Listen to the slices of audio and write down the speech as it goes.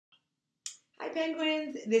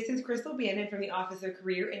Penguins. This is Crystal Bannon from the Office of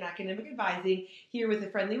Career and Academic Advising, here with a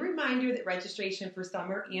friendly reminder that registration for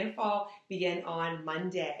summer and fall begin on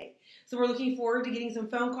Monday. So we're looking forward to getting some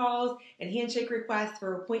phone calls and handshake requests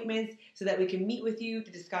for appointments so that we can meet with you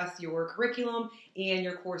to discuss your curriculum and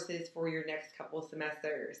your courses for your next couple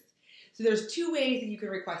semesters. So there's two ways that you can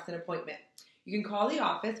request an appointment. You can call the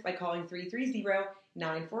office by calling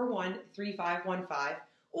 330-941-3515,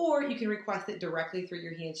 or you can request it directly through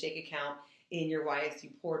your handshake account in your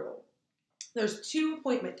YSU portal. There's two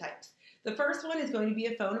appointment types. The first one is going to be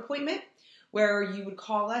a phone appointment where you would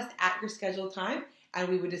call us at your scheduled time and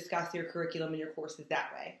we would discuss your curriculum and your courses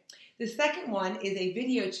that way. The second one is a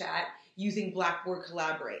video chat using Blackboard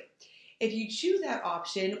Collaborate. If you choose that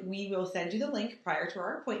option, we will send you the link prior to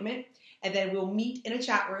our appointment, and then we'll meet in a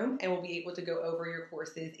chat room and we'll be able to go over your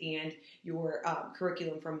courses and your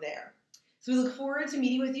curriculum from there. So we look forward to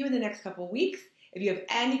meeting with you in the next couple of weeks. If you have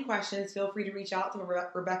any questions, feel free to reach out to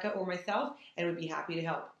Rebecca or myself, and we'd be happy to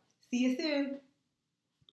help. See you soon.